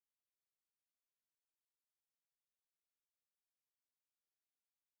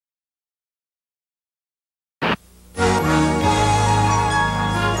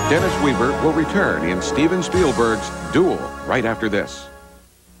Dennis Weaver will return in Steven Spielberg's Duel right after this.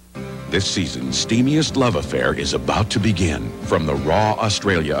 This season's steamiest love affair is about to begin. From the raw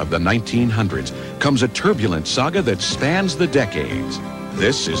Australia of the 1900s comes a turbulent saga that spans the decades.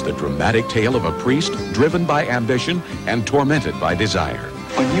 This is the dramatic tale of a priest driven by ambition and tormented by desire.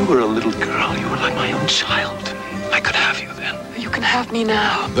 When you were a little girl, you were like my own child. I could have you then. You can have me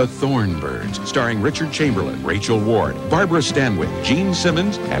now. The Thornbirds, starring Richard Chamberlain, Rachel Ward, Barbara Stanwyck, Gene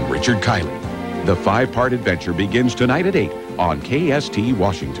Simmons, and Richard Kiley. The 5-part adventure begins tonight at 8 on KST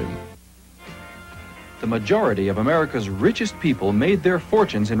Washington. The majority of America's richest people made their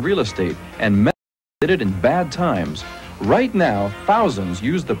fortunes in real estate, and many did it in bad times. Right now, thousands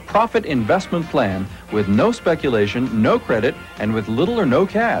use the profit investment plan with no speculation, no credit, and with little or no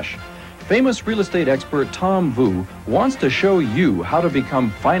cash. Famous real estate expert Tom Vu wants to show you how to become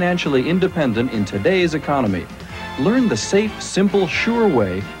financially independent in today's economy. Learn the safe, simple, sure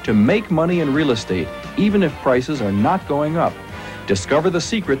way to make money in real estate, even if prices are not going up. Discover the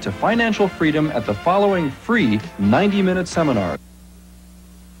secret to financial freedom at the following free 90-minute seminar.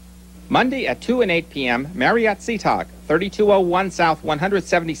 Monday at 2 and 8 p.m., Marriott SeaTalk, 3201 South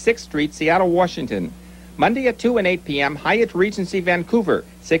 176th Street, Seattle, Washington. Monday at 2 and 8 p.m., Hyatt Regency Vancouver,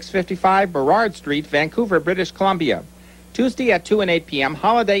 655 Burrard Street, Vancouver, British Columbia. Tuesday at 2 and 8 p.m.,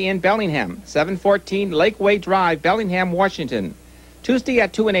 Holiday Inn Bellingham, 714 Lakeway Drive, Bellingham, Washington. Tuesday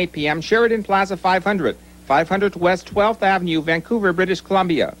at 2 and 8 p.m., Sheridan Plaza 500 West 12th Avenue, Vancouver, British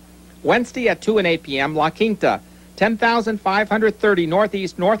Columbia. Wednesday at 2 and 8 p.m., La Quinta, 10,530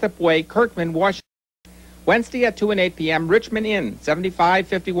 Northeast Northup Way, Kirkman, Washington. Wednesday at 2 and 8 p.m., Richmond Inn,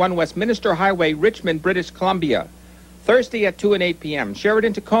 7551 Westminster Highway, Richmond, British Columbia. Thursday at 2 and 8 p.m.,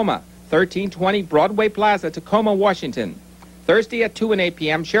 Sheridan Tacoma, 1320 Broadway Plaza, Tacoma, Washington. Thursday at 2 and 8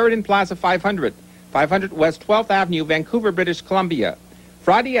 p.m., Sheridan Plaza 500 West 12th Avenue, Vancouver, British Columbia.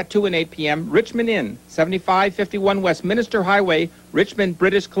 Friday at 2 and 8 p.m., Richmond Inn, 7551 Westminster Highway, Richmond,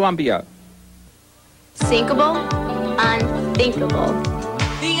 British Columbia. Sinkable, unthinkable.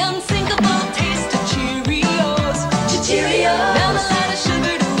 The unsinkable taste of Cheerios. Cheerios. Not a lot of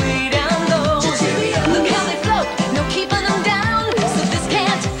sugar to weigh down low. Cheerios. Look how they float, no keeping them down. So this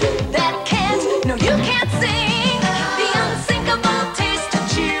can't, that can't, no you can't sing. The unsinkable taste of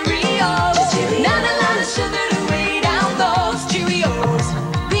Cheerios. Cheerios. Not a lot of sugar to weigh down those Cheerios.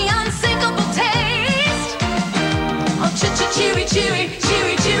 The unsinkable taste of Cheerios.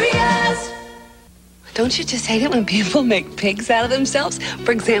 Don't you just hate it when people make pigs out of themselves?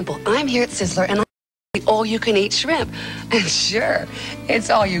 For example, I'm here at Sizzler and I eat all-you-can-eat shrimp. And sure, it's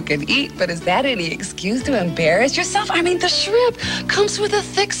all you can eat, but is that any excuse to embarrass yourself? I mean, the shrimp comes with a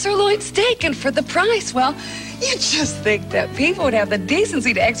thick sirloin steak, and for the price, well, you just think that people would have the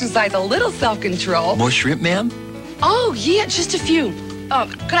decency to exercise a little self-control. More shrimp, ma'am? Oh, yeah, just a few.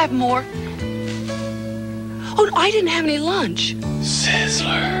 Could I have more? Oh, no, I didn't have any lunch.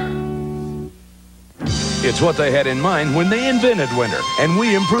 Sizzler. It's what they had in mind when they invented winter, and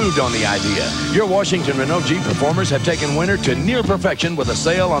we improved on the idea. Your Washington Renault Jeep performers have taken winter to near perfection with a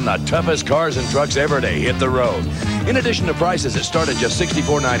sale on the toughest cars and trucks ever to hit the road. In addition to prices that start at just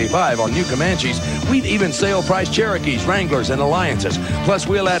 $64.95 on new Comanches, we've even sale-priced Cherokees, Wranglers, and Alliances. Plus,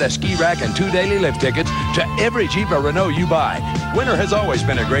 we'll add a ski rack and 2 daily lift tickets to every Jeep or Renault you buy. Winter has always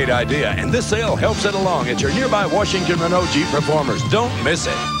been a great idea, and this sale helps it along at your nearby Washington Renault Jeep performers. Don't miss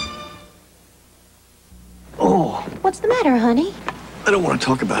it. Oh, What's the matter, honey? I don't want to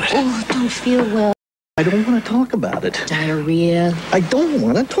talk about it. Oh, don't feel well. I don't want to talk about it. Diarrhea, I don't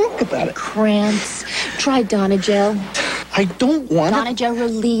want to talk about it. cramps. Try Donagel. I don't want to. Donagel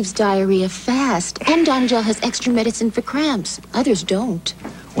relieves diarrhea fast, and Donagel has extra medicine for cramps. Others don't.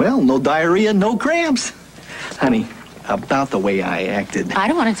 Well, no diarrhea, no cramps. Honey, about the way I acted. I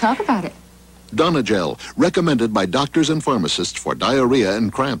don't want to talk about it. Donagel, recommended by doctors and pharmacists for diarrhea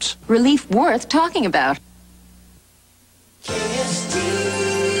and cramps. Relief worth talking about. KST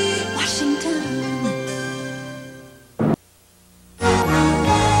Washington.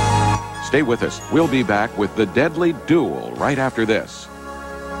 Stay with us. We'll be back with the deadly Duel right after this.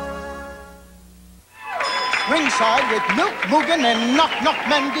 Ringside with Milk Mugen and Knock Knock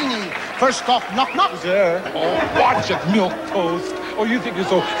Mandini. First off, Knock Knock. Sir. Oh, watch it, Milk Toast. Oh, you think you're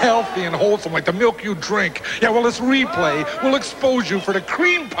so healthy and wholesome like the milk you drink. Yeah, well, this replay will expose you for the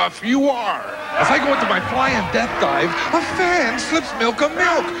cream puff you are. As I go into my flying death dive, a fan slips Milk a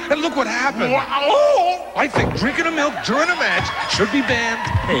milk. And look what happened. Oh! I think drinking a milk during a match should be banned.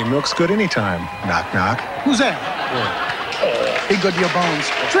 Hey, milk's good anytime. Knock, knock. Who's that? Be good to your bones.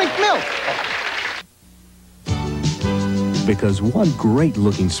 Drink milk. Because one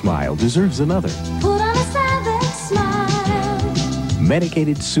great-looking smile deserves another. Put on a savage smile.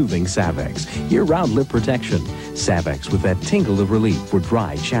 Medicated soothing Savex. Year-round lip protection. Savex with that tingle of relief for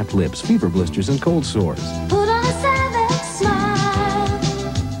dry, chapped lips, fever blisters, and cold sores. Put on a Savex smile.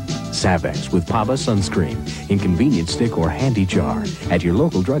 Savex with Pava sunscreen in convenient stick or handy jar at your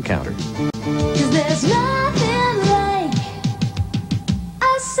local drug counter. 'Cause there's nothing like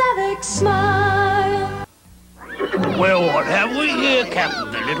a Savex smile. Well, what have we here,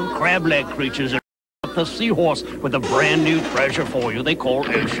 Captain? The little crab-leg creatures are up the seahorse with a brand new treasure for you they call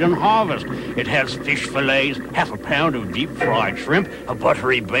Ocean Harvest. It has fish fillets, half a pound of deep-fried shrimp, a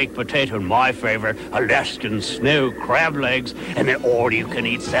buttery baked potato, and my favorite, Alaskan snow crab legs, and an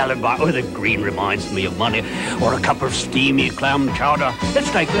all-you-can-eat salad bar. Oh, the green reminds me of money. Or a cup of steamy clam chowder. Let's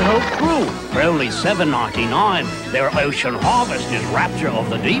take the whole crew for only $7.99. Their Ocean Harvest is rapture of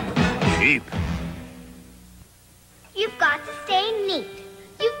the deep. Cheap. You've got to stay neat.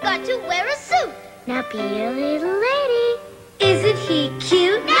 You've got to wear a suit. Now be a little lady. Isn't he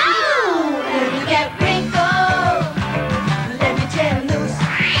cute? No! Will you get wrinkled? Let me tear loose.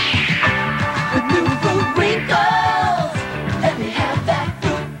 With new fruit wrinkles. Let me have that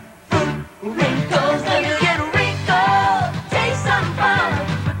fruit wrinkles. Let me get wrinkled. Taste some fun.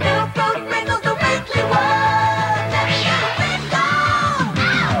 With new fruit wrinkles, the wrinkly one. Let me get wrinkled.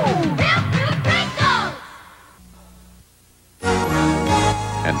 Ow! New fruit wrinkles.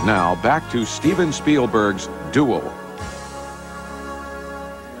 And now back to Steven Spielberg's Duel.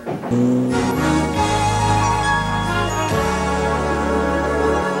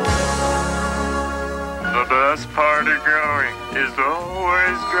 The best party going is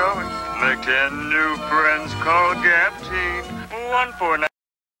always going. Make 10 new friends, call Gap Team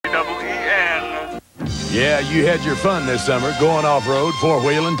 149-EEN. Yeah, you had your fun this summer going off-road,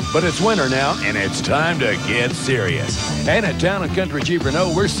 four-wheeling, but it's winter now, and it's time to get serious. And at Town & Country Jeep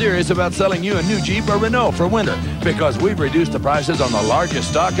Renault, we're serious about selling you a new Jeep or Renault for winter because we've reduced the prices on the largest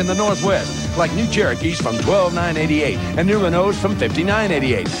stock in the Northwest, like new Cherokees from $12,988 and new Renaults from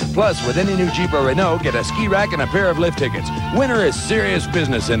 $59,888. Plus, with any new Jeep or Renault, get a ski rack and a pair of lift tickets. Winter is serious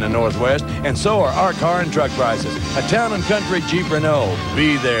business in the Northwest, and so are our car and truck prices. At Town & Country Jeep Renault,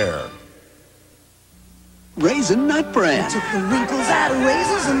 be there. Raisin Nut Brand. Took the wrinkles out of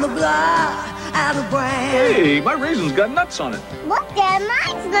raisins and the blah out of bran. Hey, my raisin's got nuts on it. Look, Dad,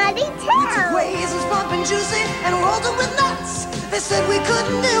 mine's nutty too. We took raisins, plump and juicy, and rolled them with nuts. They said we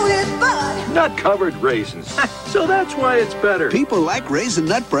couldn't do it, but Nut-covered raisins. So that's why it's better. People like Raisin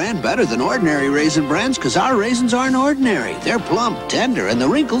Nut Brand better than ordinary raisin brands because our raisins aren't ordinary. They're plump, tender, and the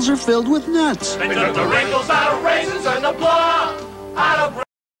wrinkles are filled with nuts. They took the wrinkles out of raisins and the blah out of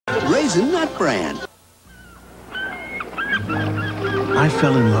Raisin Nut Brand. I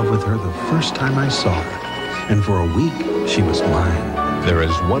fell in love with her the first time I saw her, and for a week, she was mine. There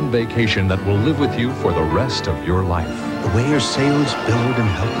is one vacation that will live with you for the rest of your life. The way her sails billowed and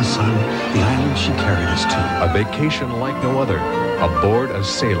held the sun, the island she carried us to. A vacation like no other, aboard a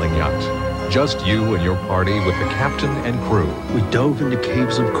sailing yacht. Just you and your party with the captain and crew. We dove into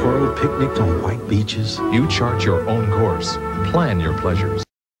caves of coral, picnicked on white beaches. You chart your own course, plan your pleasures.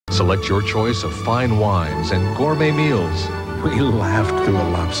 Select your choice of fine wines and gourmet meals. We laughed through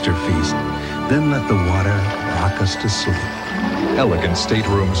a lobster feast, then let the water rock us to sleep. Elegant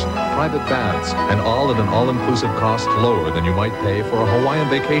staterooms, private baths, and all at an all-inclusive cost lower than you might pay for a Hawaiian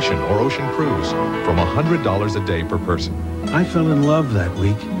vacation or ocean cruise, from $100 a day per person. I fell in love that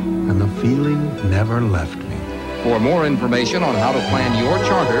week, and the feeling never left me. For more information on how to plan your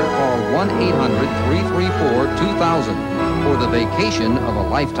charter, call 1-800-334-2000 for the vacation of a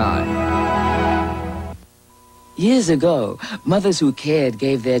lifetime. Years ago, mothers who cared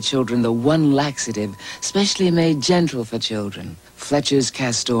gave their children the one laxative specially made gentle for children, Fletcher's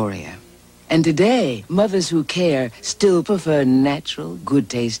Castoria. And today, mothers who care still prefer natural,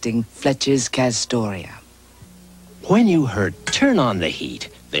 good-tasting Fletcher's Castoria. When you hurt, turn on the heat.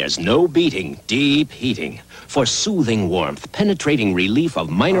 There's no beating deep heating. For soothing warmth, penetrating relief of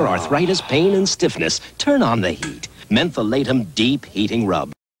minor arthritis, pain, and stiffness, turn on the heat. Mentholatum Deep Heating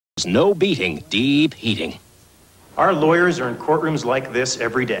Rub. There's no beating deep heating. Our lawyers are in courtrooms like this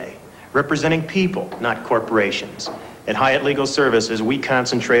every day, representing people, not corporations. At Hyatt Legal Services, we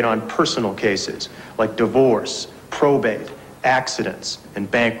concentrate on personal cases like divorce, probate, accidents,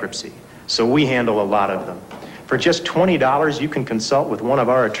 and bankruptcy. So we handle a lot of them. For just $20, you can consult with one of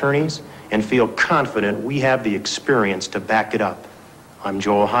our attorneys and feel confident we have the experience to back it up. I'm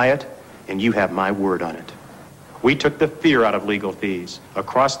Joel Hyatt, and you have my word on it. We took the fear out of legal fees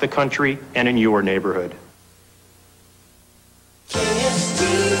across the country and in your neighborhood.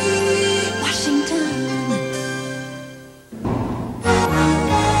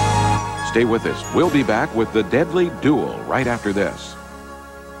 Stay Stay with us. We'll be back with the deadly Duel right after this.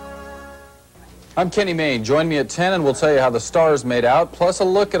 I'm Kenny Mayne. Join me at 10 and we'll tell you how the stars made out, plus a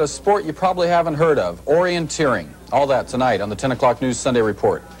look at a sport you probably haven't heard of, orienteering. All that tonight on the 10 o'clock News Sunday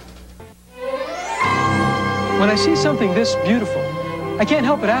Report. When I see something this beautiful, I can't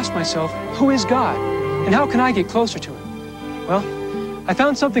help but ask myself, who is God? And how can I get closer to Him? Well, I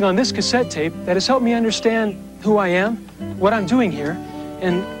found something on this cassette tape that has helped me understand who I am, what I'm doing here,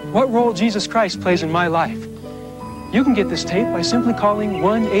 and what role Jesus Christ plays in my life. You can get this tape by simply calling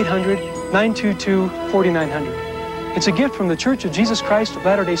 1-800-922-4900. It's a gift from the Church of Jesus Christ of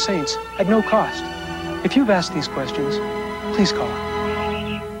Latter-day Saints at no cost. If you've asked these questions, please call.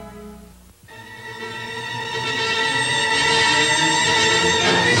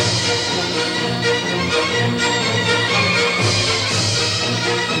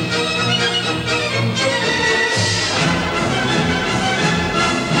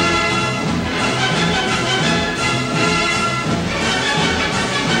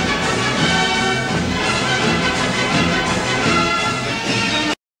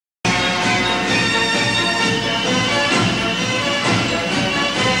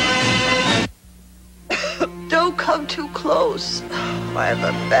 Come too close. I have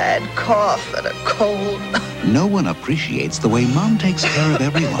a bad cough and a cold. No one appreciates the way Mom takes care of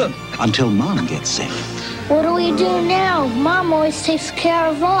everyone until Mom gets sick. What do we do now? Mom always takes care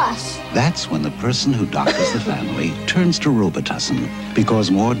of us. That's when the person who doctors the family turns to Robitussin, because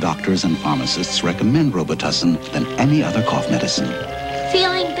more doctors and pharmacists recommend Robitussin than any other cough medicine.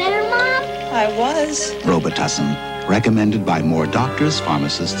 Feeling better, Mom? I was. Robitussin, recommended by more doctors,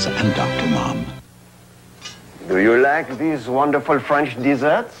 pharmacists, and Dr. Mom. Do you like these wonderful French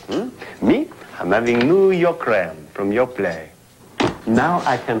desserts? Me? I'm having New York crème from your play. Now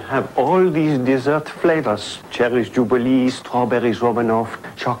I can have all these dessert flavors. Cherries Jubilee, strawberries Romanoff,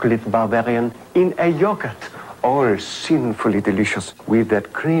 chocolate Bavarian in a yogurt. All sinfully delicious with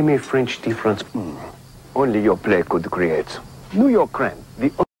that creamy French difference. Only your play could create. New York crème,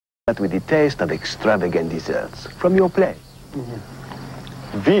 the only dessert with the taste of extravagant desserts. From your play.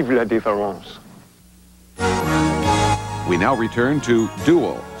 Vive la différence. We now return to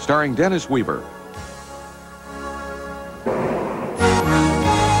Duel, starring Dennis Weaver.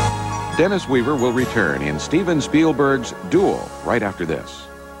 Dennis Weaver will return in Steven Spielberg's Duel right after this.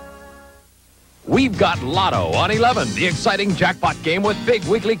 We've got Lotto on 11, the exciting jackpot game with big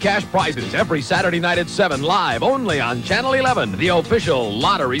weekly cash prizes every Saturday night at 7, live only on Channel 11, the official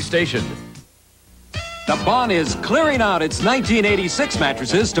lottery station. The Bon is clearing out its 1986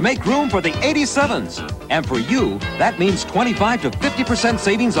 mattresses to make room for the 87s. And for you, that means 25 to 50%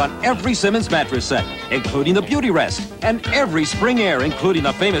 savings on every Simmons mattress set, including the Beauty Rest, and every Spring Air, including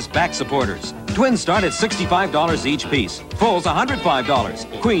the famous back supporters. Twins start at $65 each piece. Fulls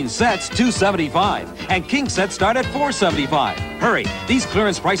 $105. Queen sets $275. And king sets start at $475. Hurry, these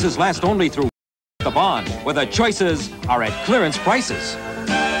clearance prices last only through the Bon, where the choices are at clearance prices.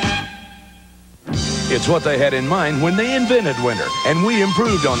 It's what they had in mind when they invented winter, and we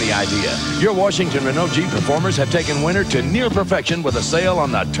improved on the idea. Your Washington Renault Jeep performers have taken winter to near perfection with a sale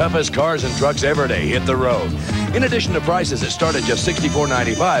on the toughest cars and trucks ever to hit the road. In addition to prices that start at just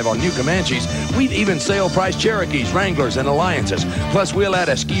 $64.95 on new Comanches, we've even sale price Cherokees, Wranglers, and Alliances. Plus, we'll add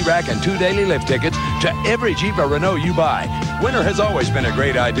a ski rack and 2 daily lift tickets to every Jeep or Renault you buy. Winter has always been a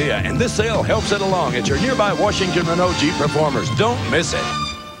great idea, and this sale helps it along at your nearby Washington Renault Jeep performers. Don't miss it.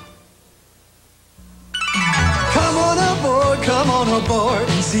 Come on aboard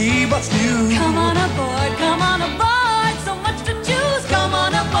and see what's new. Come on aboard, so much to choose. Come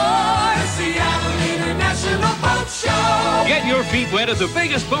on aboard, the Seattle International Boat Show. Get your feet wet at the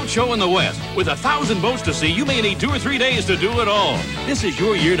biggest boat show in the West. With 1,000 boats to see, you may need 2 or 3 days to do it all. This is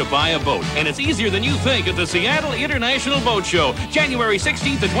your year to buy a boat, and it's easier than you think at the Seattle International Boat Show, January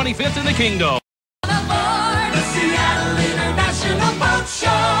 16th to 25th in the Kingdom. Come on aboard, the Seattle International Boat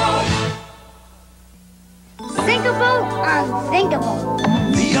Show. Sink a boat, unsinkable.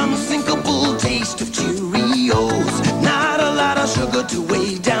 The unsinkable taste of Cheerios. Not a lot of sugar to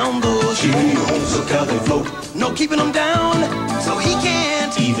weigh down those Cheerios. Look how they float. No keeping them down, so he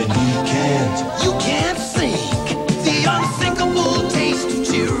can't. Even he can't. You can't sink the unsinkable taste of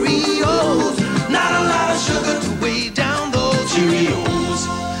Cheerios. Not a lot of sugar to weigh down those Cheerios.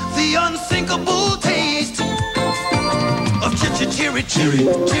 The unsinkable taste of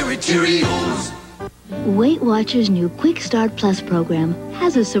Cheerios. Weight Watchers' new Quick Start Plus program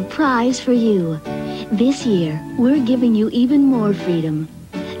has a surprise for you. This year, we're giving you even more freedom.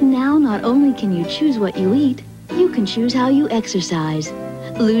 Now, not only can you choose what you eat, you can choose how you exercise.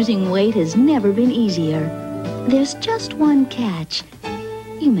 Losing weight has never been easier. There's just one catch.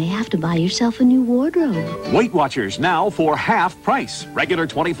 You may have to buy yourself a new wardrobe. Weight Watchers now for half price. Regular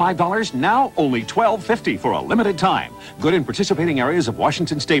 $25, now only $12.50 for a limited time. Good in participating areas of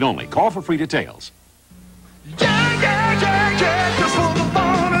Washington State only. Call for free details. Just for the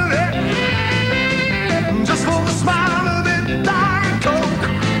fun of it. Just for the smile of it, Diet Coke.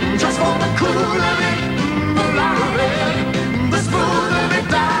 Just for the cool of it, the light of it, the spoon of it,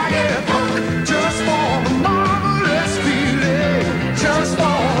 Diet Coke. Just for the marvelous feeling. Just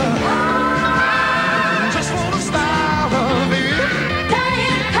for the style of it,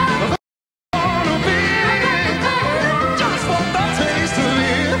 Diet Coke. Just for the taste of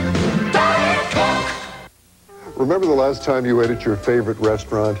it, Diet Coke. Remember the last time you ate at your favorite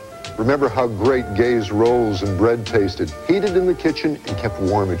restaurant? Remember how great Gay's rolls and bread tasted, heated in the kitchen and kept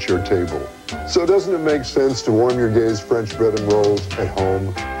warm at your table. So doesn't it make sense to warm your Gay's French bread and rolls at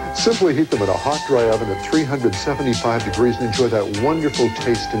home? Simply heat them in a hot, dry oven at 375 degrees and enjoy that wonderful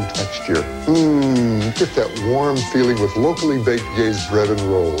taste and texture. Get that warm feeling with locally baked Gay's bread and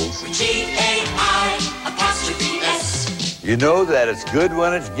rolls. G-A-I''S. You know that it's good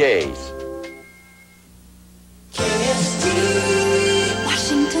when it's Gay's.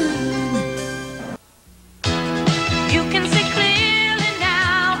 Washington. You can see clearly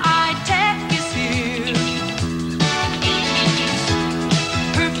now, iTech is here.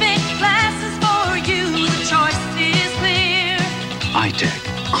 Perfect glasses for you, the choice is clear. iTech,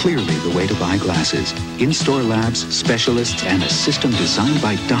 clearly the way to buy glasses. In-store labs, specialists, and a system designed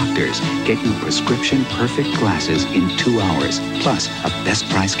by doctors get you prescription perfect glasses in 2 hours, plus a best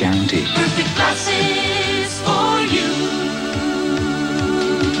price guarantee. Perfect glasses for you.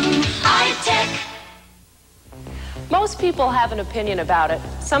 iTech. Most people have an opinion about it.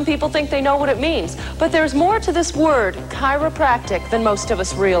 Some people think they know what it means. But there's more to this word, chiropractic, than most of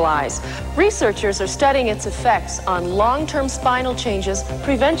us realize. Researchers are studying its effects on long-term spinal changes,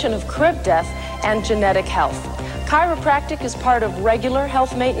 prevention of crib death, and genetic health. Chiropractic is part of regular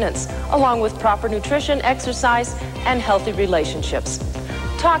health maintenance, along with proper nutrition, exercise, and healthy relationships.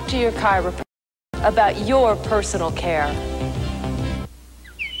 Talk to your chiropractor about your personal care.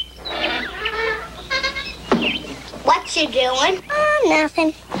 What you doing? Oh,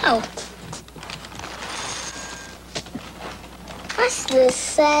 nothing. Oh. What's this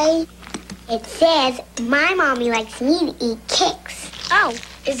say? It says, my mommy likes me to eat kicks. Oh,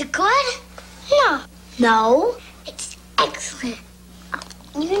 is it good? No. No, it's excellent.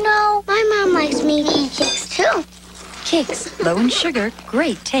 You know, my mom likes me to eat kicks, too. Kicks, low in sugar,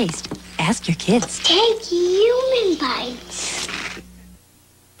 great taste. Ask your kids. Take human bites.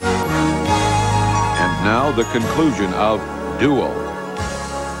 And now the conclusion of Duel.